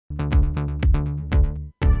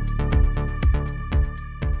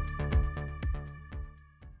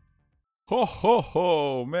Ho ho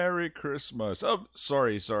ho! Merry Christmas. Oh,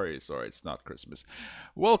 sorry. It's not Christmas.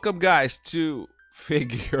 Welcome, guys, to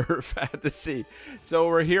Figure Fantasy. So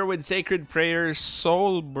we're here with Sacred Prayer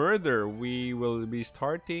Soul Murder. We will be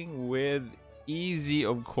starting with easy,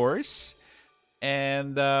 of course.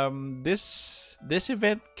 And this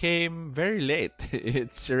event came very late.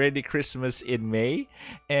 It's already Christmas in May,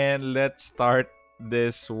 and let's start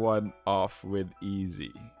this one off with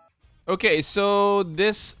easy. Okay, so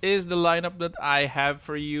this is the lineup that I have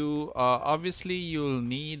for you. Obviously, you'll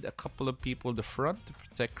need a couple of people in the front to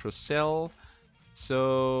protect Crocell.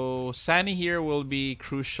 So Sani here will be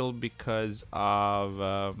crucial because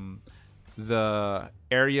of the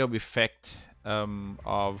area of effect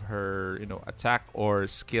of her, attack or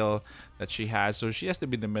skill that she has. So she has to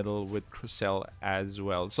be in the middle with Crocell as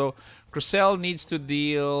well. So Crocell needs to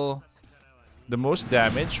deal the most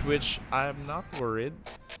damage, which I'm not worried.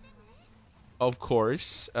 Of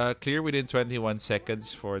course, clear within 21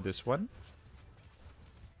 seconds for this one.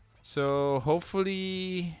 So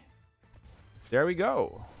hopefully, there we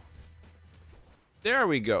go. There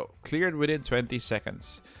we go. Cleared within 20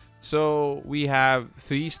 seconds. So we have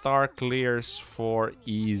 3-star clears for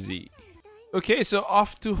easy. Okay, so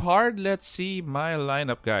off to hard. Let's see my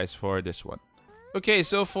lineup, guys, for this one. Okay,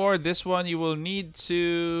 so for this one, you will need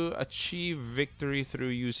to achieve victory through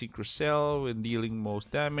using Crocell when dealing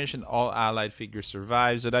most damage, and all allied figures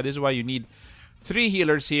survive. So that is why you need 3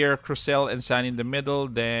 healers here, Crocell and San in the middle.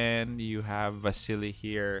 Then you have Vasily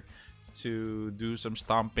here to do some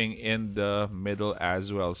stomping in the middle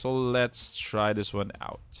as well. So let's try this one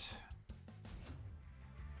out.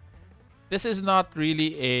 This is not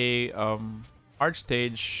really a hard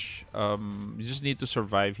stage. You just need to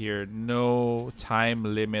survive here. No time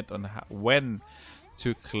limit on when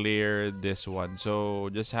to clear this one. So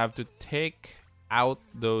just have to take out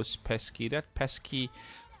that pesky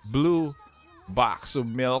blue box of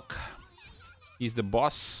milk. He's the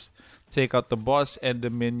boss. Take out the boss and the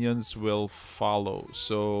minions will follow.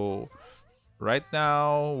 So right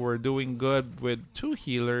now we're doing good with 2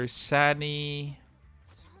 healers. Sani.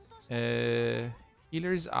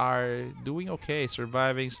 Healers are doing okay,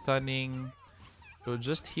 surviving, stunning. So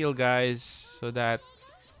just heal, guys, so that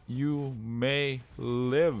you may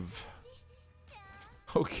live.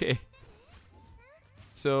 Okay.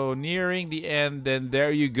 So nearing the end, then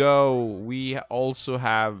there you go. We also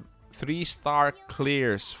have 3-star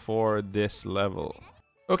clears for this level.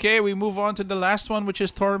 Okay, we move on to the last one, which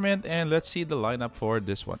is Torment, and let's see the lineup for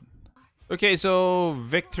this one. Okay, so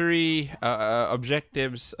victory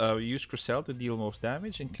objectives. Use Crocell to deal most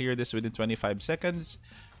damage and clear this within 25 seconds.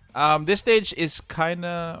 This stage is kind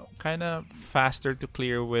of faster to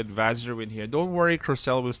clear with Vazirwin here. Don't worry,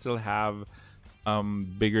 Crocell will still have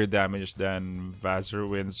bigger damage than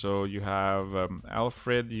Vazirwin. So you have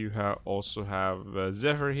Alfred, you also have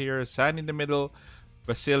Zephyr here, San in the middle,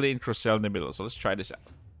 Vasily and Crocell in the middle. So let's try this out.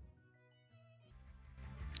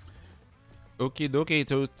 Okay, dokie,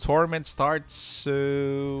 so Torment starts.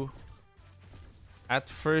 So at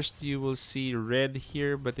first you will see red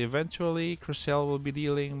here, but eventually Crocell will be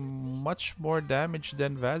dealing much more damage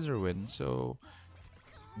than Vazirwin. So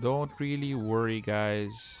don't really worry,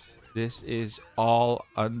 guys. This is all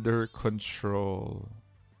under control.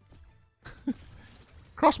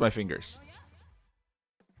 Cross my fingers.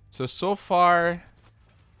 So far,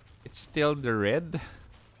 it's still the red.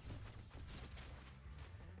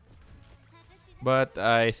 But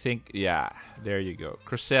I think, yeah, there you go.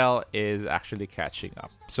 Crocell is actually catching up.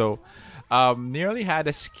 So, nearly had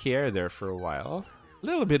a scare there for a while. A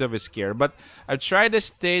little bit of a scare. But I've tried this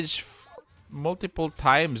stage multiple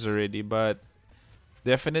times already. But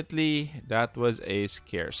definitely, that was a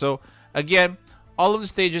scare. So, again, all of the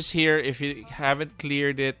stages here, if you haven't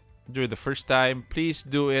cleared it during the first time, please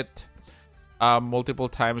do it multiple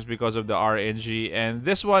times because of the RNG. And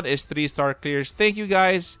this one is 3-star clears. Thank you,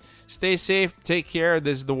 guys. Stay safe. Take care.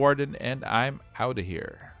 This is the Warden, and I'm out of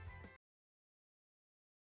here.